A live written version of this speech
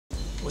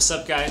What's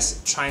up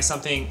guys? Trying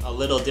something a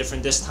little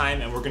different this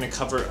time, and we're going to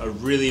cover a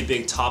really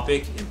big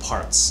topic in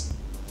parts.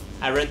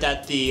 I read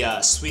that the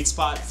sweet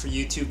spot for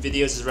YouTube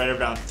videos is right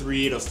around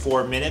 3 to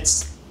 4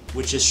 minutes,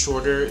 which is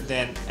shorter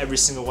than every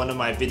single one of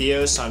my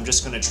videos, so I'm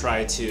just going to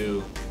try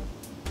to...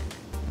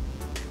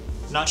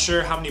 Not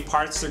sure how many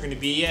parts they're going to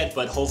be yet,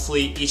 but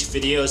hopefully each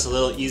video is a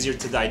little easier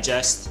to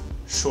digest,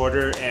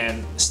 shorter,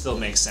 and still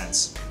makes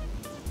sense.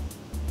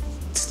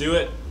 Let's do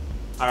it.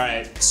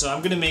 Alright, so I'm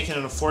going to make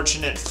an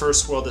unfortunate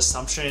first world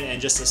assumption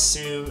and just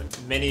assume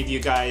many of you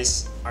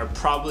guys are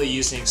probably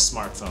using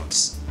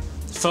smartphones.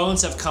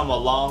 Phones have come a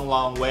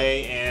long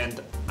way,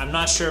 and I'm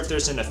not sure if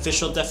there's an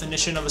official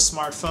definition of a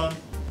smartphone.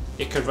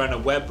 It could run a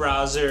web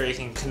browser, it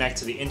can connect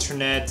to the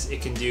internet,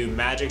 it can do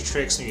magic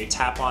tricks when you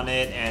tap on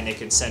it, and it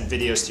can send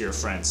videos to your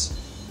friends.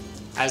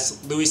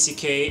 As Louis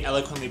C.K.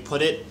 eloquently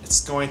put it,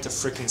 it's going to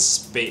freaking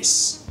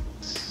space.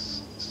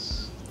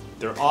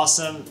 They're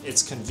awesome,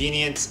 it's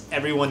convenient,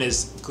 everyone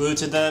is glued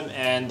to them,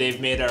 and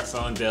they've made our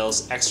phone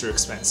bills extra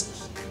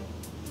expensive.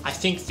 I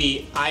think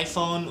the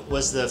iPhone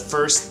was the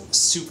first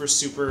super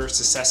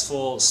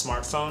successful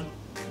smartphone.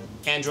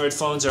 Android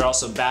phones are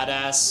also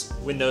badass,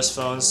 Windows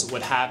phones,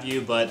 what have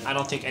you, but I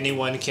don't think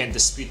anyone can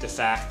dispute the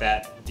fact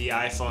that the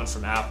iPhone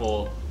from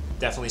Apple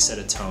definitely set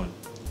a tone.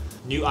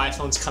 New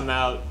iPhones come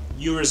out,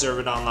 you reserve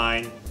it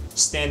online,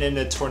 stand in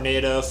a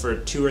tornado for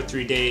 2 or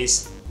 3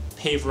 days,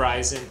 pay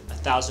Verizon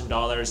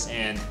 $1,000,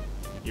 and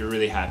you're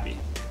really happy.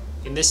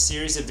 In this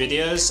series of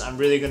videos, I'm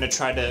really going to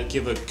try to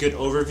give a good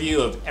overview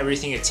of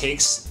everything it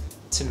takes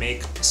to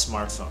make a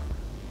smartphone.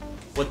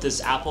 What does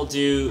Apple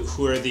do?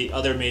 Who are the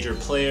other major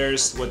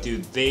players? What do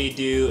they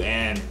do?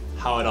 And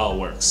how it all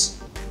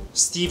works.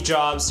 Steve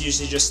Jobs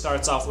usually just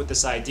starts off with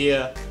this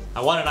idea,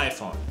 I want an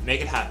iPhone, make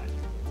it happen.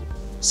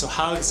 So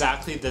how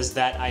exactly does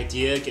that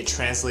idea get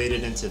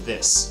translated into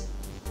this?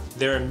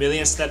 There are a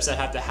million steps that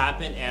have to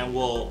happen, and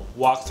we'll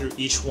walk through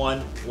each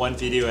one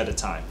video at a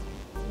time.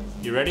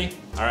 You ready?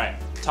 Alright,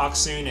 talk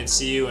soon and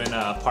see you in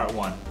part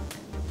 1.